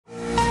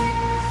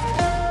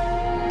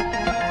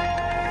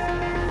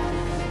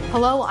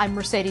Hello, I'm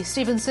Mercedes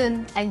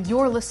Stephenson, and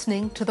you're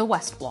listening to the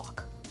West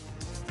Block.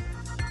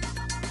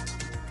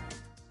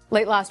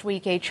 Late last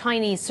week, a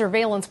Chinese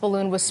surveillance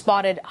balloon was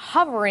spotted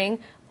hovering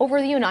over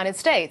the United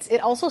States.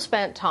 It also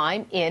spent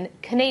time in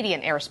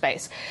Canadian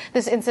airspace.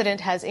 This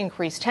incident has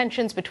increased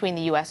tensions between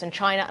the U.S. and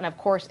China, and of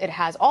course, it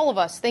has all of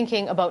us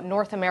thinking about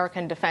North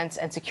American defense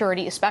and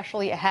security,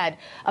 especially ahead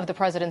of the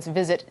president's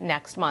visit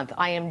next month.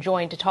 I am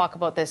joined to talk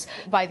about this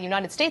by the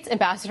United States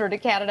Ambassador to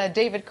Canada,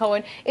 David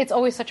Cohen. It's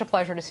always such a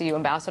pleasure to see you,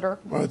 Ambassador.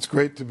 Well, it's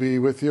great to be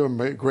with you.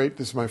 Great.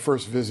 This is my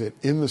first visit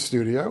in the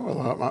studio,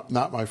 well,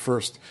 not my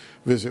first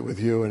visit with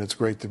you, and it's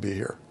great to be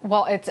here.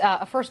 Well, it's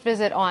a first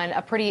visit on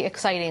a pretty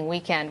exciting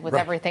weekend with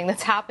everything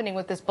that's happening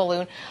with this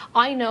balloon.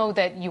 I know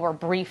that you are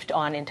briefed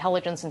on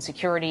intelligence and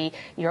security.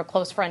 You're a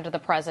close friend of the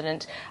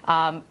president.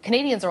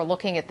 Canadians are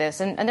looking at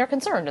this, and they're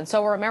concerned, and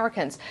so are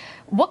Americans.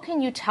 What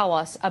can you tell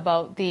us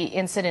about the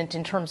incident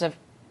in terms of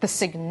the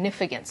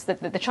significance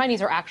that the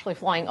Chinese are actually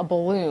flying a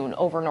balloon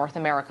over North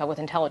America with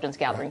intelligence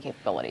gathering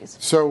capabilities?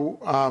 So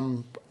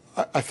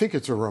I think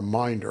it's a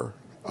reminder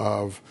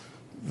of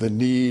the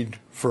need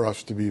for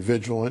us to be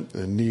vigilant,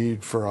 the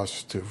need for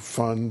us to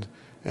fund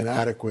an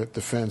adequate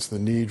defense, the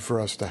need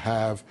for us to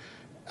have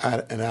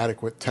an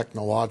adequate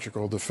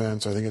technological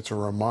defense. I think it's a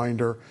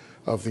reminder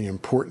of the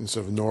importance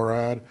of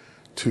NORAD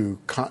to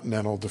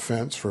continental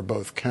defense for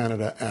both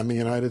Canada and the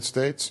United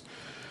States.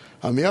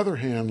 On the other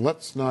hand,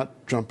 let's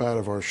not jump out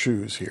of our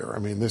shoes here. I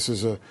mean, this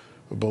is a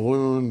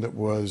balloon that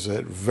was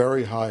at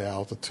very high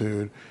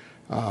altitude.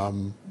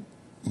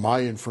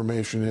 My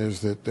information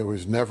is that there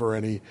was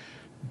never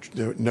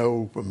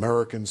no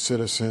American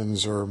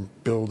citizens or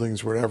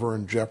buildings were ever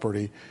in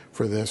jeopardy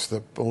for this.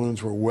 The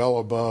balloons were well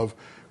above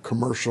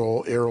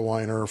commercial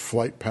airliner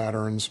flight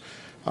patterns.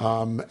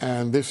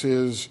 And this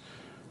is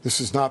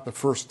not the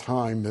first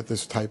time that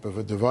this type of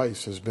a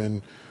device has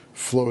been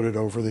floated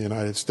over the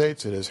United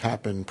States. It has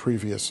happened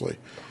previously.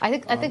 I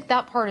think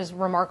that part is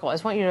remarkable. I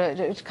just want you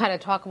to kind of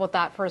talk about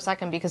that for a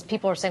second, because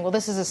people are saying, well,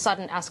 this is a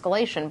sudden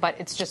escalation, but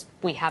it's just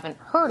we haven't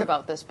heard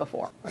about this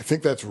before. I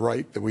think that's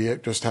right, that we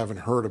just haven't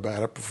heard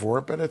about it before,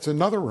 but it's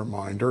another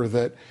reminder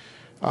that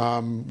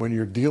when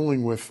you're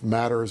dealing with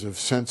matters of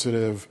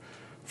sensitive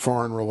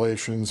foreign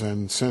relations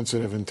and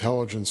sensitive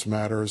intelligence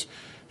matters,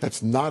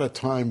 that's not a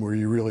time where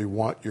you really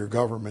want your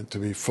government to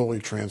be fully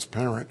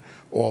transparent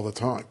all the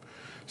time.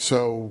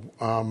 So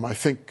I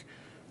think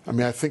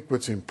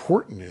what's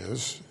important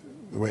is,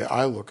 the way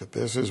I look at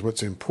this is,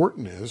 what's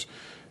important is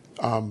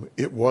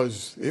it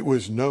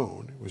was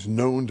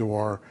known to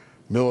our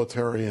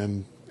military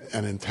and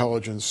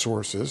intelligence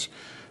sources.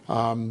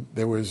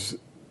 There was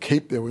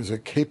a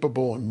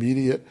capable,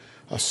 immediate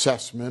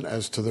assessment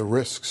as to the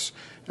risks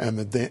and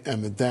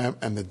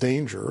the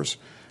dangers,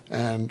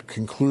 and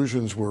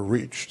conclusions were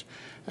reached.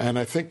 And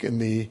I think in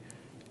the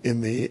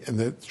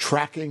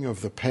tracking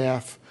of the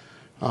path,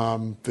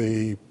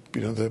 the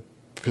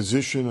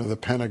position of the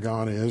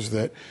Pentagon is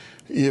that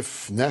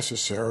if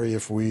necessary,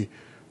 if we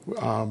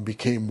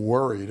became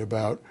worried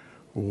about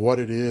what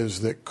it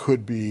is that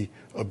could be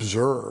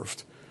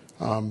observed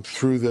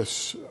through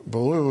this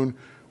balloon,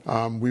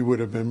 we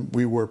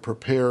were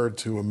prepared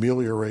to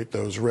ameliorate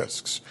those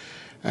risks.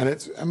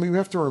 And we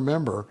have to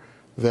remember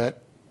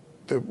that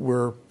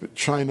where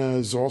China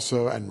is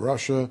also, and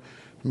Russia,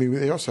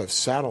 they also have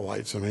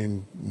satellites. they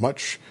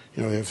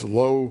have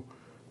low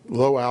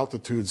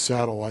altitude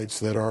satellites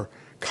that are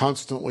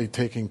constantly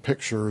taking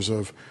pictures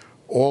of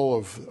all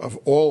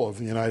of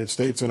the United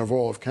States and of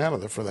all of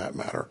Canada, for that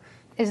matter.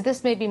 Is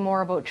this maybe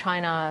more about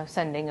China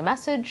sending a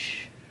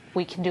message,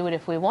 we can do it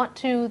if we want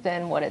to,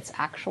 than what it's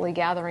actually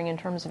gathering in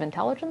terms of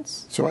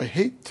intelligence? So I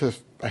hate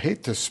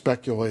to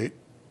speculate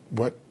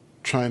what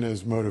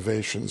China's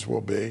motivations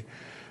will be.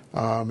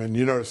 And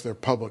you notice their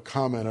public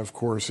comment, of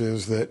course,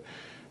 is that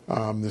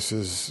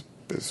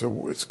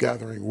it's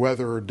gathering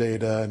weather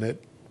data and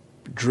it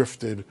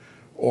drifted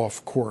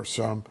off course.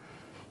 I'm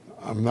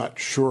not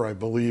sure I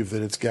believe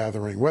that it's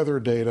gathering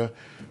weather data,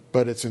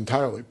 but it's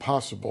entirely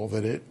possible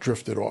that it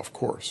drifted off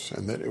course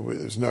and that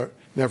there's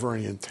never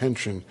any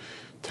intention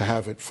to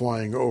have it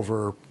flying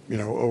over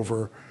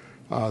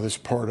this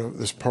part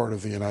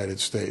of the United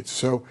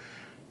States.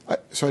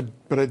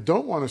 But I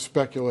don't want to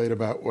speculate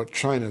about what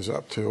China's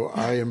up to.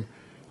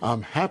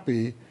 I'm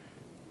happy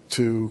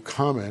to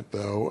comment,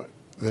 though,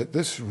 that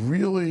this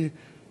really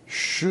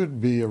should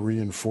be a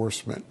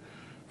reinforcement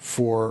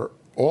for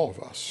all of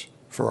us,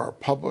 for our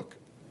public,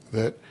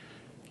 that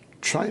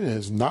China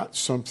is not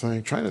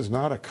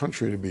a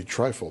country to be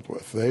trifled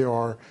with. They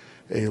are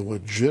a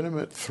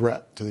legitimate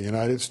threat to the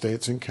United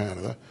States and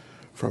Canada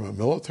from a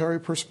military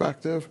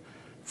perspective,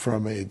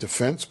 from a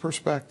defense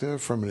perspective,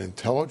 from an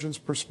intelligence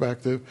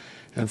perspective,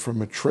 and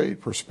from a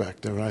trade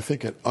perspective. And I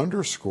think it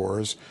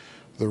underscores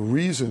the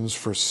reasons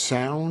for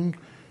sound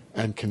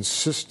and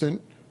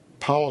consistent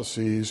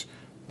policies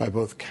by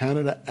both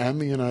Canada and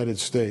the United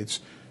States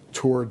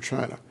toward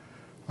China.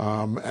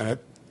 And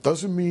it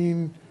doesn't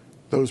mean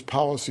those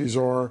policies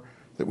are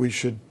that we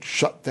should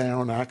shut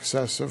down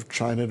access of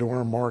China to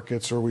our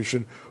markets, or we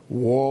should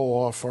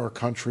wall off our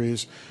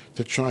countries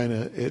to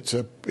China. It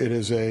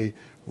is a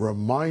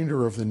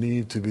reminder of the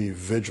need to be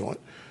vigilant,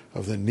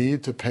 of the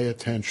need to pay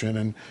attention.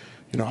 And,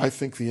 I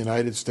think the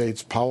United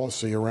States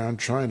policy around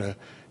China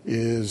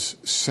is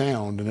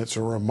sound, and it's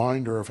a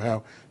reminder of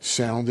how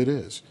sound it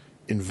is.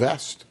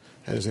 Invest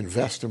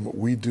in what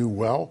we do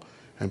well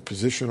and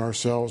position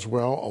ourselves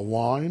well,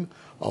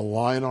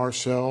 align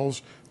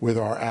ourselves with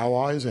our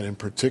allies, and in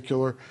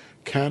particular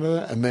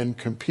Canada, and then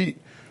compete,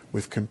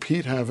 with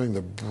compete having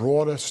the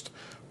broadest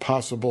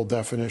possible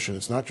definition.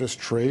 It's not just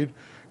trade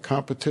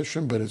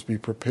competition, but it's be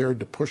prepared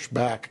to push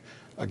back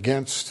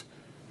against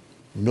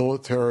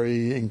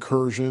military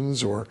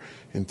incursions or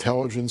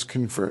intelligence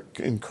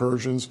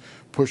incursions,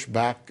 push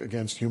back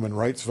against human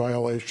rights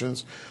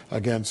violations,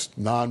 against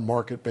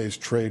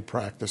non-market-based trade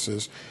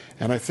practices.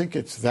 And I think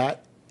it's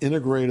that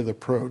integrated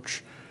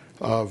approach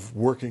of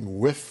working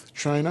with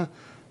China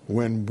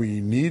when we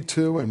need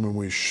to and when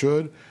we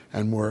should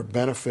and where it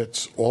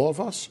benefits all of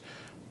us,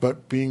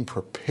 but being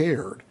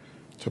prepared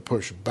to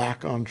push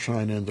back on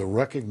China and to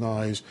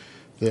recognize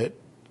that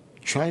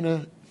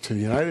China to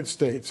the United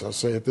States, I'll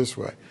say it this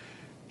way,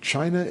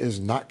 China is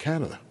not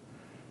Canada.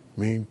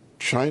 I mean,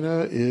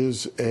 China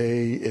is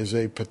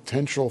a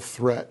potential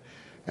threat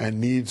and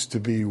needs to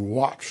be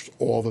watched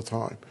all the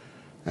time.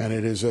 And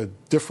it is a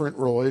different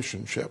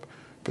relationship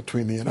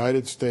between the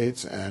United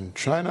States and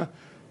China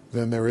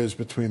than there is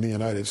between the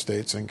United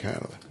States and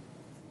Canada.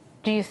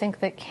 Do you think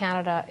that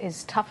Canada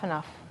is tough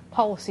enough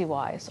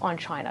policy-wise on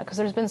China? Because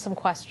there's been some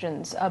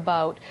questions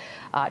about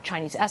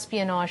Chinese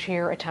espionage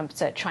here,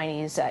 attempts at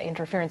Chinese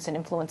interference in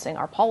influencing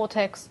our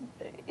politics.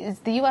 Is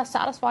the U.S.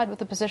 satisfied with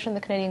the position the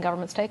Canadian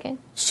government's taking?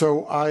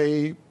 So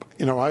I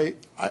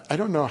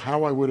don't know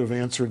how I would have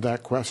answered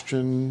that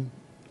question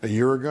a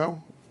year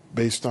ago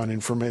based on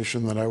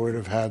information that I would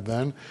have had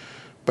then.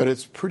 But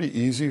it's pretty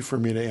easy for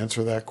me to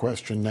answer that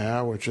question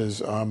now, which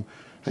is I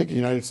think the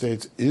United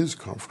States is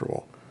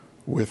comfortable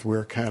with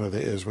where Canada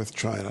is with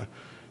China.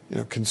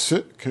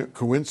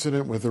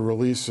 Coincident with the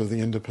release of the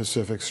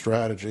Indo-Pacific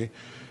strategy,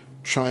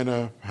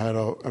 Canada had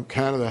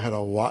a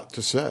lot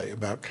to say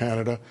about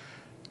Canada.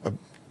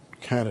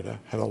 Canada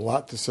had a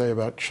lot to say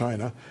about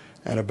China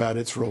and about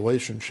its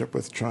relationship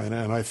with China.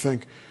 And I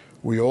think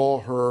we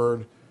all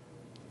heard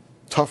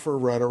tougher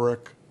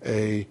rhetoric,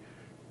 a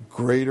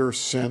greater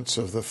sense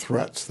of the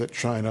threats that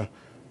China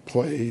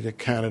play to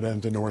Canada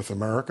and to North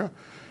America.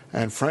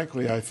 And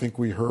frankly, I think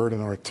we heard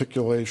an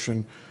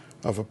articulation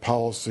of a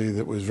policy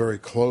that was very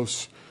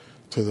close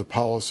to the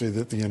policy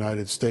that the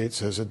United States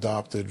has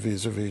adopted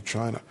vis-a-vis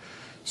China.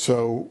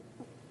 So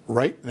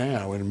right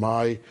now, in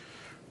my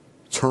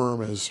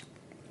term as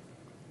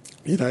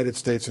United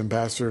States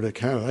ambassador to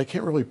Canada, I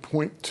can't really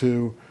point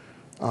to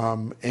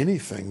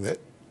anything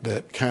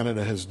that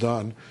Canada has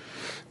done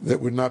that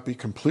would not be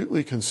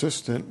completely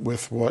consistent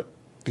with what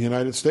the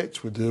United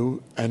States would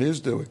do and is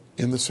doing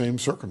in the same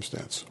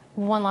circumstance.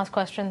 One last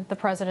question. The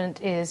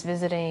president is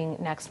visiting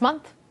next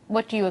month.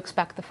 What do you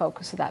expect the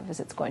focus of that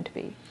visit's going to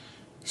be?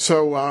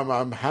 So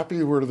I'm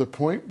happy we're to the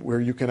point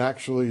where you can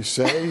actually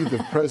say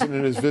the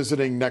president is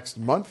visiting next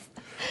month.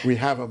 We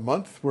have a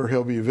month where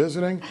he'll be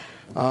visiting.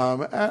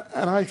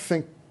 And I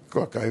think,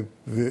 look, I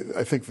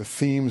think the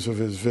themes of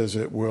his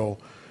visit will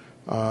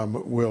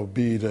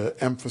be to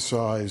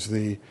emphasize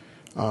the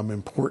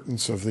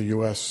importance of the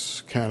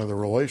U.S.-Canada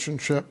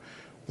relationship,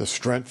 the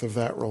strength of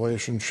that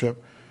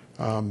relationship.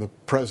 The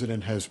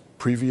president has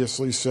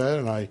previously said,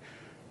 and I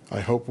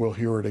hope we'll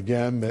hear it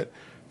again, that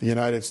the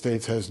United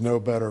States has no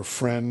better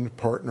friend,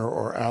 partner,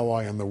 or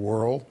ally in the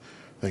world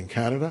than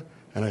Canada,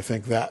 and I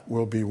think that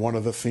will be one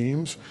of the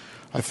themes.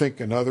 I think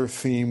another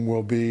theme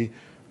will be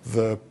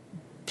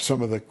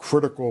some of the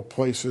critical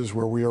places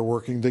where we are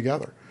working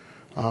together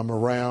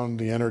around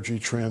the energy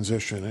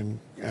transition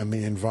and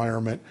the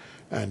environment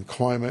and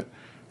climate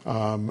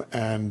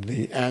and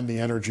the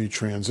energy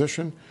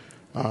transition.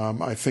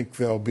 I think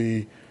there'll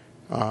be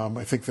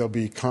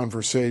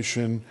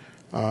conversation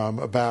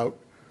about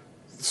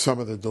some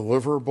of the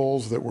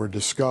deliverables that were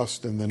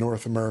discussed in the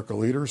North America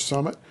Leaders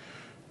Summit,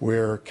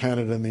 where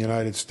Canada and the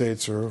United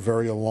States are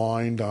very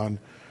aligned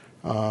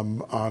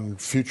on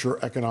future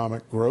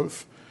economic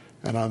growth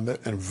and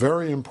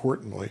very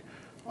importantly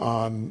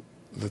on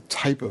the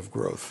type of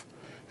growth.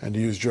 And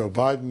to use Joe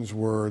Biden's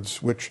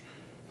words, which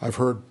I've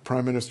heard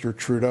Prime Minister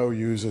Trudeau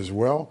use as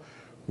well,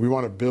 we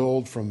want to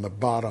build from the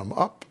bottom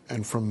up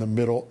and from the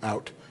middle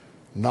out,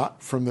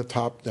 not from the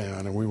top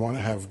down. And we want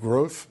to have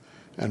growth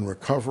and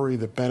recovery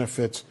that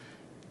benefits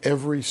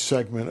every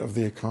segment of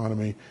the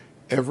economy,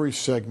 every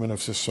segment of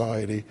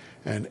society,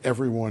 and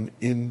everyone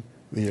in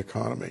the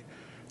economy.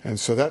 And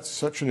so that's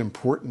such an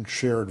important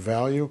shared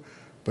value,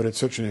 but it's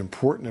such an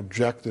important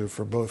objective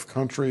for both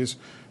countries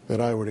that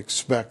I would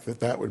expect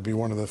that would be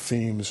one of the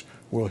themes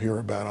we'll hear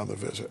about on the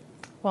visit.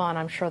 Well, and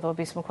I'm sure there'll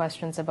be some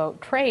questions about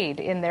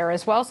trade in there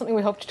as well, something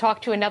we hope to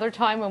talk to another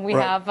time when we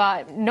have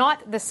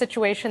not the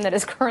situation that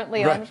is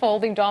currently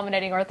unfolding,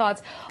 dominating our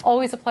thoughts.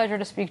 Always a pleasure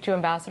to speak to you,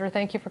 Ambassador.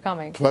 Thank you for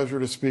coming. Pleasure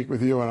to speak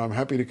with you, and I'm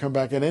happy to come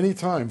back at any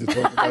time to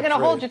talk about I'm going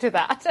to hold you to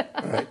that.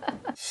 All right.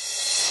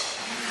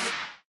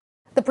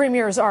 The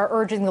premiers are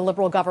urging the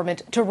Liberal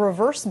government to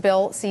reverse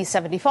Bill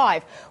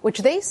C-75, which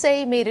they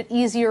say made it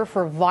easier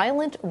for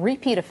violent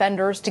repeat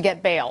offenders to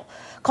get bail.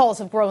 Calls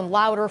have grown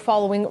louder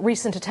following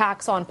recent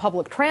attacks on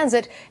public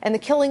transit and the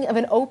killing of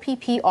an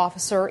OPP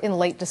officer in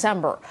late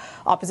December.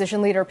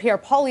 Opposition leader Pierre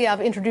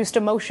Poilievre introduced a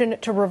motion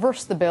to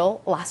reverse the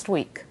bill last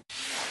week.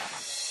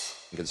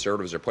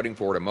 Conservatives are putting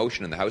forward a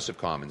motion in the House of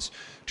Commons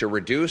to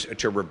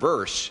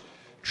reverse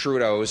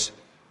Trudeau's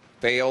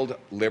failed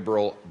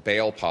Liberal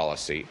bail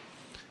policy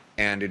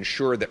and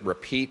ensure that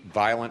repeat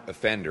violent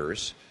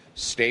offenders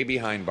stay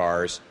behind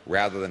bars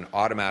rather than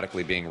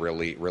automatically being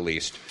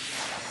released.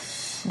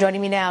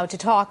 Joining me now to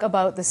talk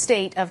about the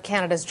state of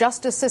Canada's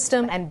justice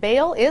system and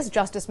bail is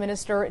Justice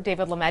Minister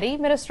David Lametti.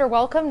 Minister,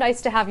 welcome.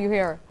 Nice to have you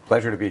here.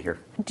 Pleasure to be here.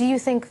 Do you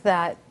think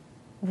that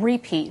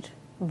repeat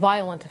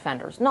violent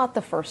offenders, not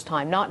the first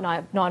time, not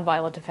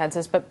non-violent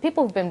offenses, but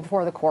people who've been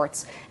before the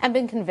courts and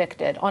been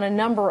convicted on a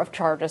number of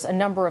charges, a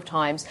number of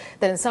times,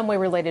 that in some way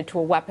related to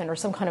a weapon or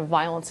some kind of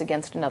violence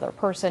against another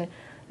person,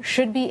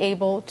 should be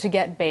able to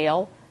get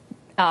bail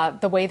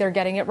the way they're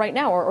getting it right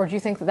now? Or do you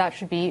think that that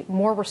should be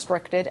more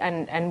restricted?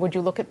 And would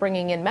you look at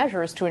bringing in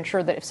measures to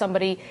ensure that if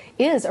somebody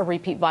is a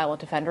repeat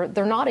violent offender,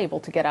 they're not able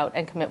to get out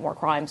and commit more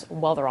crimes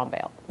while they're on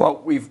bail?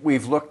 Well, we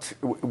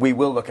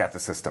will look at the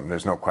system.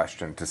 There's no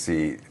question to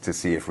see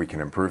if we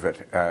can improve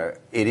it.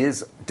 It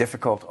is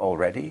difficult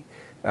already.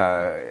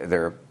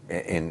 There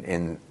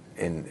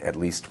in at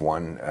least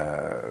one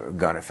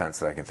gun offense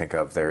that I can think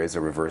of, there is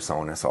a reverse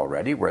onus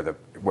already, where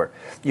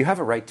you have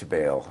a right to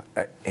bail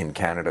in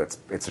Canada.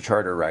 It's a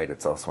charter right.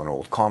 It's also an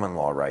old common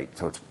law right.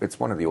 So it's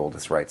one of the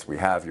oldest rights we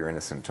have. You're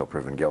innocent until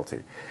proven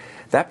guilty.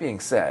 That being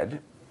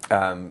said,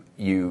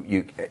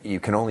 you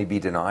can only be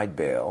denied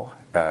bail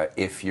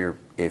if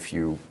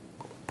you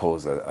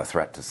pose a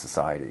threat to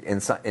society.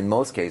 In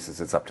most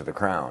cases, it's up to the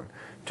Crown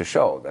to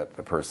show that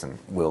the person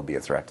will be a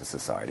threat to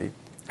society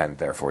and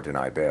therefore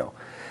deny bail.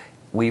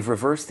 We've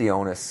reversed the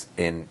onus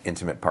in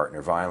intimate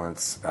partner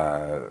violence,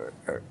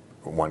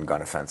 one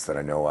gun offense that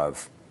I know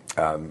of,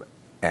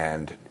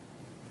 and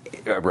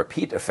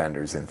repeat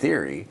offenders, in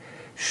theory,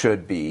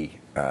 should be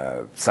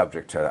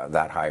subject to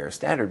that higher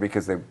standard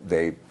because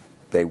they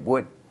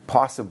would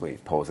possibly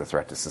pose a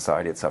threat to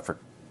society. It's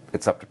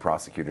up to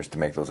prosecutors to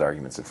make those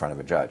arguments in front of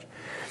a judge.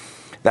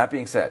 That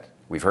being said,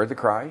 we've heard the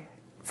cry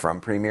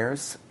from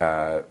premiers.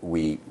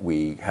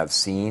 We have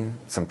seen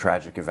some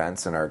tragic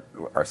events, and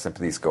our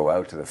sympathies go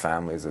out to the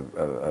families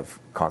of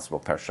Constable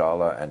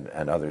Pershala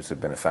and others who've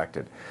been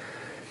affected.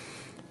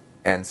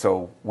 And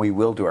so we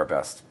will do our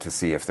best to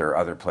see if there are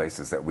other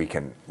places that we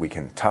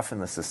can toughen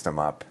the system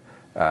up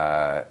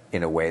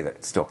in a way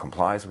that still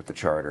complies with the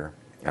Charter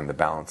and the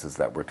balances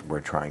that we're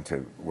trying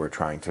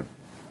to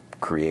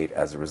create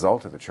as a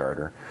result of the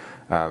Charter.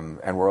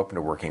 And we're open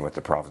to working with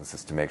the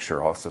provinces to make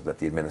sure also that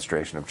the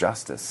administration of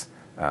justice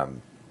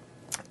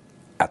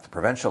at the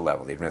provincial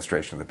level, the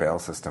administration of the bail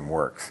system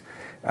works.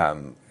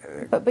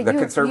 But the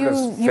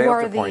Conservatives you fail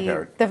are to point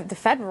out. The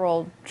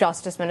federal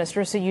Justice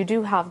Minister, so you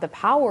do have the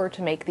power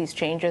to make these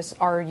changes.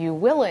 Are you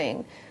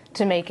willing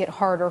to make it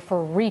harder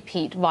for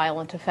repeat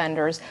violent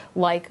offenders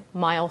like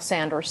Miles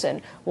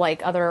Sanderson,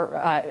 like other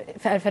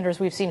offenders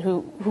we've seen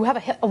who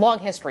have a long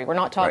history? We're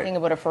not talking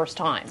about a first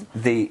time.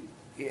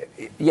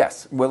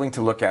 Yes, willing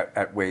to look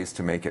at ways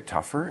to make it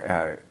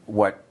tougher.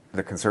 What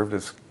the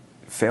Conservatives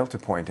fail to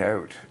point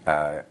out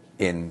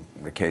in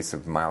the case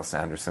of Miles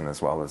Sanderson,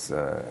 as well as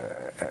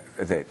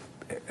the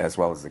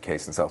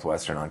case in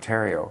southwestern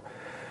Ontario,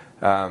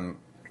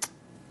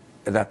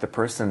 that the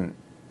person,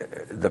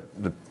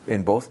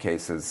 in both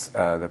cases,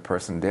 the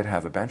person did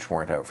have a bench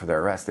warrant out for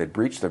their arrest. They'd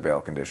breached their bail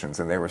conditions,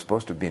 and they were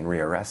supposed to have been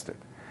rearrested.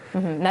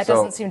 Mm-hmm. That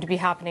doesn't seem to be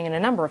happening in a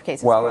number of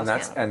cases. Well,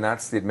 and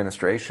that's the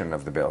administration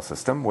of the bail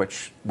system,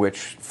 which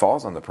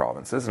falls on the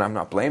provinces, and I'm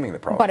not blaming the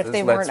provinces. But if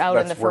they weren't out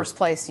in the first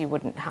place, you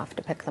wouldn't have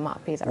to pick them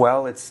up either.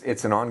 Well,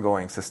 it's an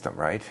ongoing system,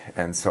 right?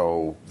 And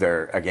so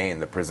there, again,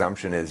 the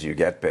presumption is you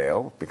get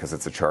bail because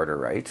it's a charter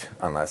right,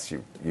 unless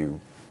you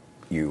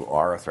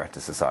are a threat to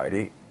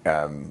society,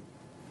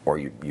 or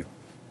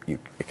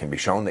it can be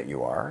shown that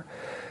you are,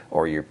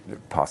 or your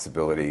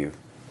possibility,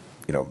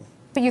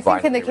 But you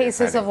think in the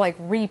cases of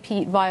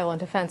repeat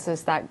violent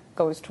offences, that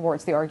goes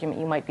towards the argument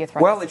you might be a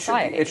threat to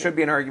society? Well, it should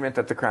be an argument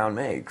that the Crown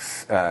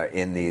makes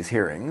in these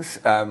hearings.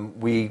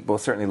 We will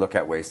certainly look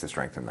at ways to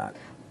strengthen that.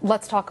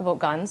 Let's talk about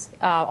guns.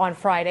 On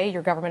Friday,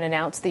 your government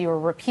announced that you were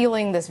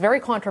repealing this very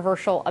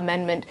controversial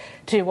amendment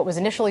to what was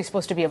initially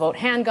supposed to be about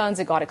handguns.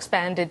 It got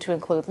expanded to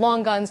include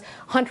long guns.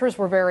 Hunters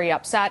were very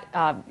upset.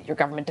 Your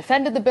government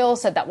defended the bill,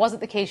 said that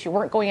wasn't the case. You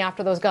weren't going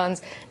after those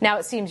guns. Now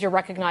it seems you're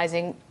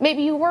recognizing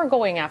maybe you were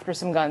going after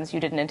some guns you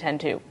didn't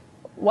intend to.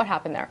 What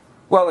happened there?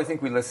 Well, I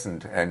think we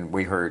listened and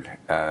we heard.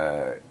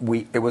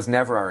 It was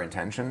never our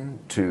intention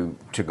to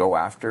go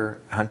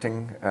after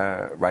hunting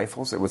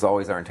rifles. It was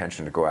always our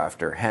intention to go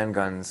after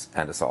handguns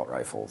and assault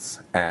rifles.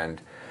 And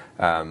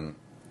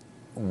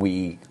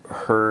we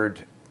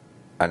heard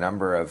a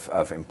number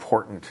of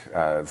important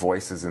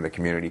voices in the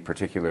community,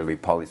 particularly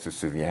Paul se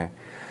souvient,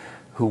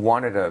 who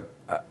wanted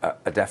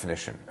a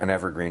definition, an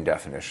evergreen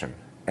definition.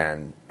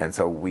 And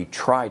so we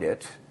tried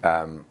it.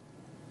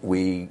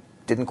 We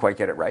didn't quite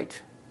get it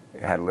right.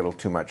 It had a little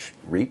too much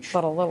reach. A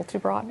little too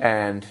broad.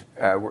 And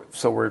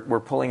so we're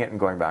pulling it and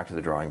going back to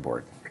the drawing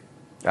board.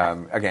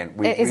 Again,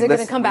 is it going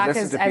to come back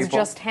as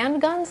just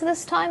handguns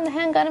this time, the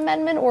handgun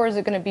amendment, or is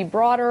it going to be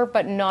broader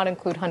but not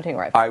include hunting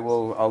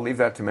rifles? I'll leave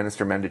that to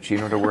Minister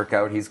Mendicino to work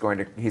out. He's going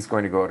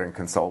to go out and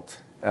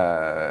consult,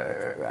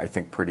 I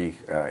think, pretty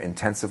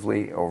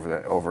intensively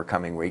over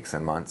coming weeks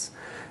and months.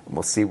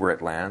 We'll see where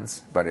it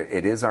lands. But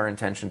it is our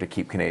intention to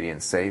keep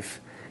Canadians safe.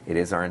 It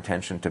is our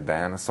intention to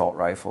ban assault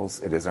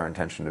rifles. It is our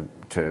intention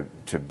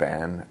to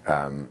ban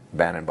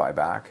and buy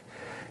back.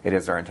 It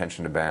is our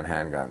intention to ban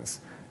handguns.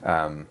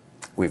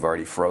 We've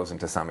already frozen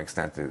to some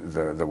extent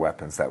the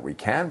weapons that we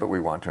can, but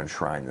we want to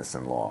enshrine this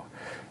in law.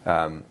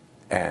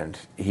 And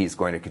he's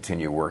going to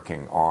continue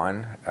working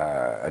on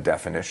a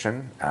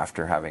definition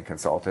after having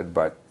consulted.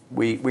 But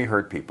we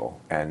heard people,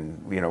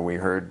 and we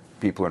heard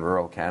people in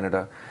rural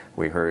Canada.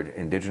 We heard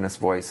Indigenous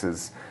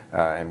voices,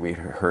 and we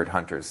heard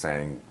hunters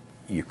saying,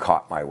 "You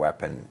caught my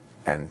weapon,"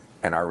 and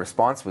our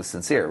response was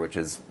sincere, which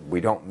is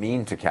we don't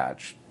mean to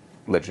catch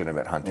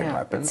legitimate hunting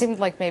weapons. It seemed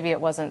like maybe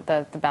it wasn't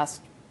the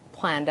best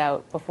planned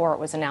out before it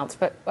was announced,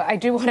 but I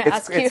do want to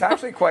ask you. It's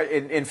actually quite,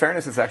 in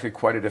fairness, it's actually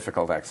quite a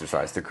difficult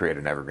exercise to create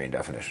an evergreen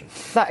definition.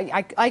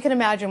 I can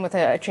imagine with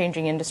a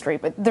changing industry,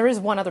 but there is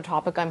one other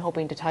topic I'm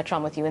hoping to touch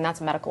on with you, and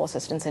that's medical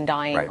assistance in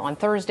dying. Right. On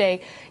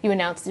Thursday, you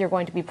announced that you're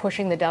going to be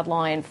pushing the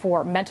deadline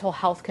for mental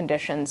health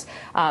conditions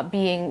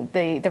being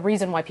the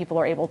reason why people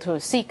are able to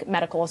seek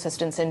medical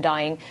assistance in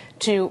dying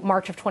to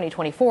March of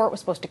 2024. It was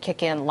supposed to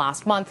kick in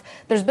last month.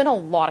 There's been a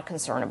lot of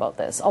concern about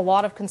this, a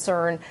lot of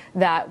concern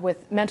that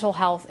with mental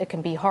health, it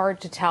can be hard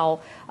to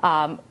tell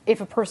if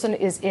a person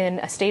is in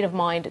a state of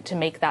mind to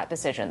make that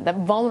decision. That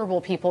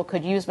vulnerable people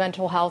could use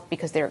mental health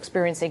because they're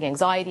experiencing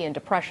anxiety and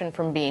depression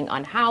from being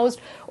unhoused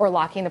or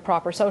lacking the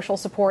proper social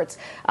supports,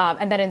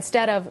 and that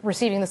instead of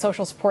receiving the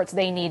social supports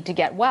they need to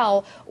get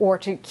well or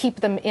to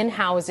keep them in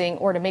housing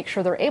or to make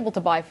sure they're able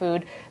to buy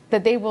food,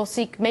 that they will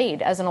seek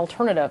MAID as an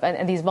alternative,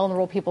 and these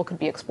vulnerable people could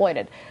be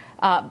exploited.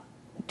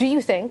 Do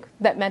you think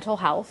that mental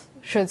health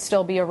should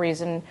still be a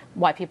reason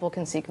why people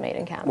can seek MAID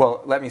in Canada?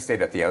 Well, let me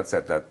state at the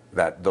outset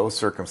that those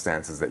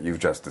circumstances that you've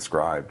just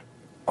described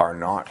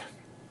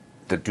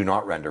do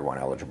not render one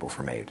eligible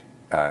for MAID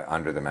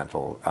under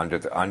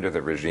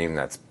the regime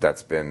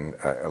that's been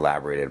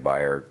elaborated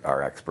by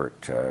our expert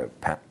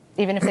panel.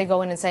 Even if they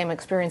go in and say, I'm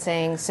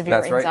experiencing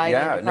severe anxiety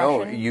and depression?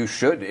 No, you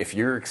should. If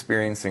you're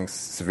experiencing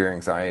severe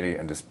anxiety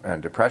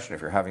and depression,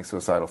 if you're having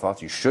suicidal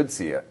thoughts, you should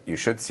see it. You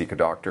should seek a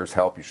doctor's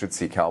help. You should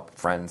seek help,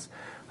 friends,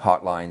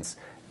 hotlines.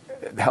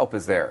 Help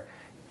is there.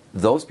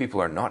 Those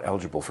people are not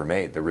eligible for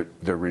MAID.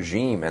 The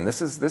regime, and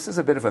this is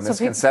a bit of a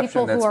misconception.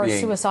 People who are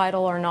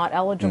suicidal are not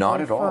eligible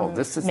not at all.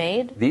 for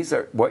MAID? These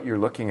are, what you're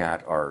looking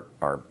at are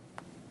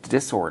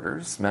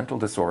disorders, mental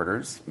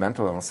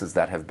illnesses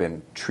that have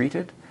been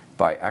treated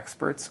by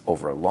experts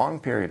over a long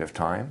period of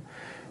time,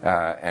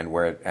 and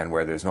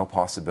where there's no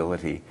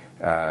possibility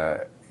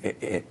of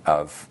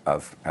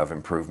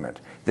improvement.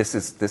 This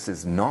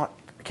is not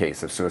a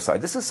case of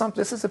suicide. This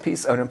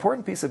is an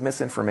important piece of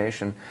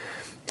misinformation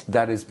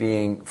that is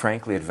being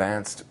frankly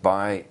advanced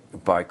by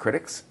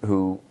critics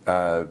who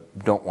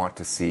don't want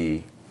to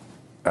see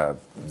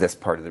this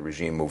part of the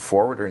regime move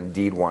forward, or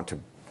indeed want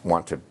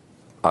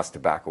us to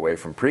back away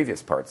from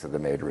previous parts of the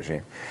MAID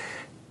regime.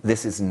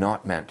 This is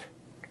not meant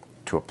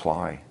to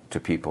apply to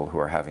people who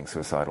are having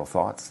suicidal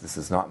thoughts. This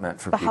is not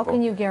meant for people. But how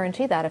can you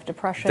guarantee that if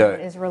depression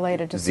is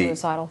related to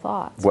suicidal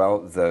thoughts?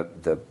 Well,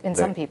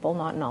 some people,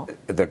 not in all.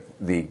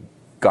 The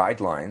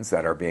guidelines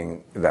that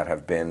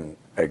have been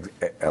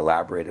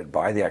elaborated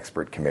by the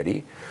expert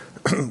committee,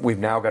 we've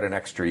now got an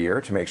extra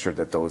year to make sure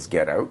that those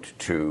get out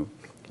to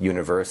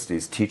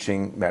universities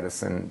teaching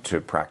medicine,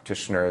 to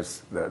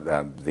practitioners,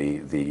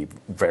 the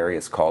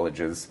various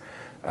colleges.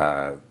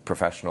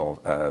 Professional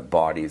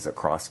bodies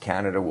across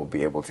Canada will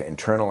be able to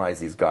internalize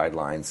these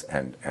guidelines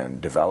and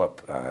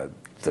develop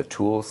the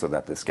tools so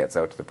that this gets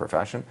out to the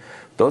profession.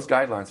 Those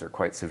guidelines are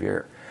quite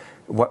severe.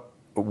 What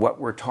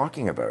we're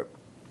talking about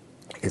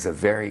is a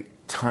very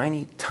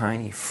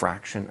tiny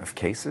fraction of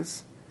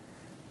cases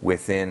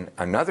within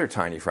another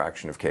tiny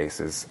fraction of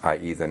cases,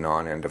 i.e. the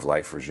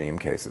non-end-of-life regime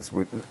cases.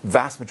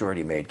 Vast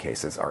majority MAID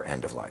cases are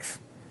end-of-life.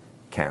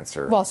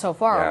 Cancer. Well, so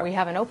far we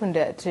haven't opened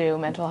it to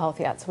mental health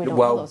yet, so we don't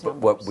know those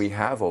numbers. What we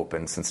have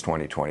opened since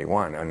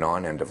 2021, a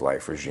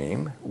non-end-of-life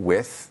regime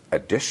with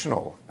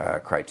additional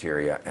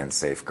criteria and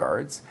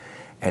safeguards,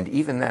 And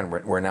even then,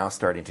 we're now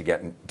starting to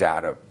get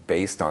data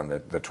based on the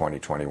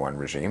 2021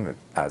 regime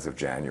as of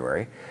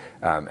January,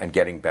 and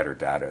getting better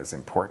data is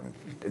important,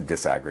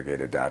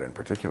 disaggregated data in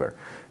particular.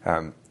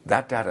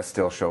 That data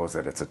still shows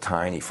that it's a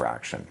tiny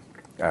fraction.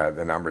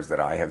 The numbers that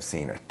I have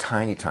seen, a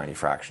tiny, tiny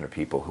fraction of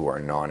people who are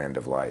non-end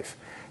of life.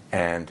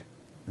 And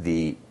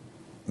the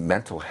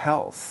mental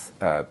health,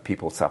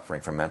 people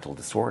suffering from mental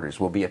disorders,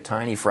 will be a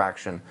tiny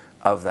fraction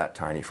of that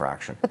tiny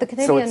fraction. But the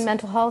Canadian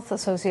Mental Health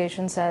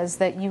Association says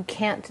that you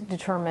can't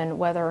determine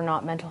whether or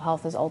not mental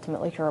health is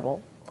ultimately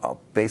curable.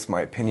 I'll base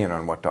my opinion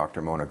on what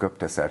Dr. Mona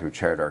Gupta said, who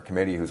chaired our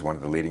committee, who's one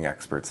of the leading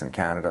experts in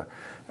Canada.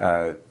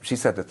 She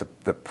said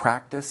that the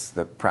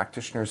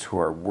practitioners who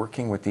are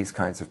working with these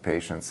kinds of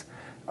patients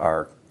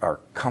are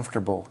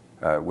comfortable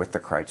with the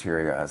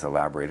criteria as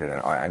elaborated,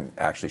 and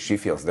actually she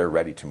feels they're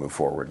ready to move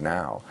forward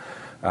now.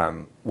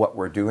 What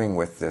we're doing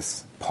with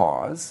this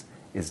pause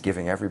is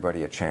giving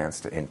everybody a chance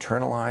to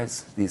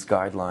internalize these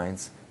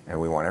guidelines, and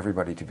we want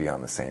everybody to be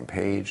on the same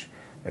page.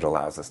 It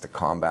allows us to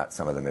combat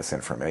some of the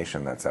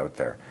misinformation that's out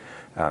there.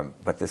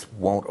 But this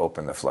won't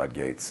open the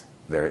floodgates.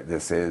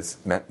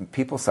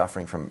 People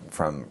suffering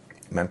from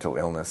mental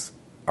illness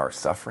are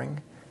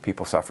suffering.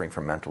 People suffering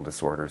from mental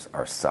disorders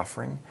are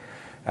suffering.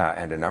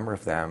 And a number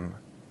of them,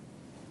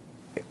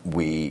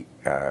 we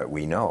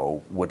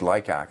know, would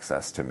like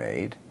access to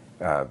MAID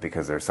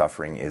because their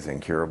suffering is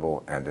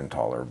incurable and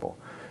intolerable.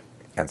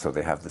 And so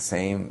they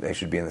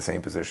should be in the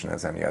same position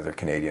as any other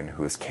Canadian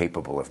who is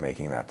capable of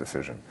making that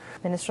decision.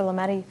 Minister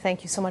Lametti,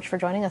 thank you so much for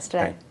joining us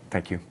today.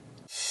 Thank you.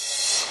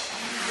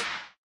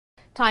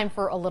 Time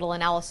for a little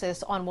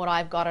analysis on what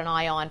I've got an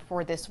eye on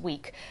for this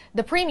week.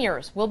 The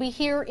premiers will be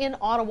here in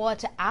Ottawa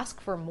to ask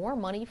for more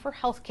money for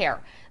health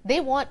care. They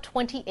want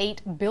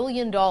 $28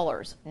 billion,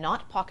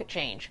 not pocket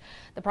change.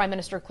 The Prime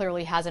Minister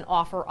clearly has an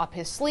offer up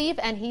his sleeve,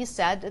 and he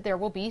said that there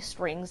will be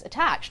strings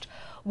attached.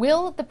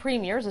 Will the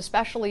premiers,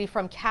 especially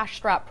from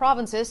cash-strapped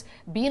provinces,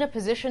 be in a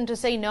position to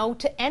say no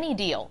to any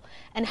deal?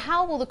 And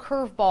how will the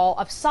curveball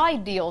of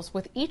side deals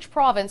with each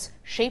province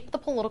shape the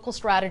political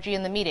strategy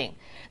in the meeting?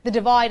 The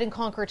divide and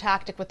conquer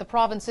tactic with the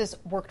provinces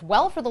worked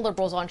well for the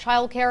Liberals on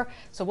childcare,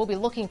 so we'll be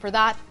looking for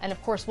that. And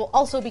of course, we'll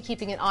also be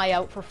keeping an eye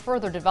out for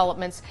further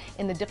developments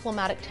in the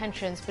diplomatic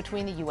tensions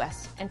between the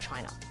U.S. and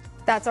China.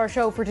 That's our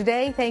show for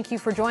today. Thank you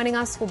for joining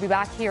us. We'll be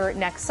back here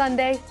next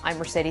Sunday. I'm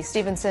Mercedes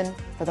Stephenson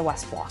for the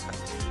West Block.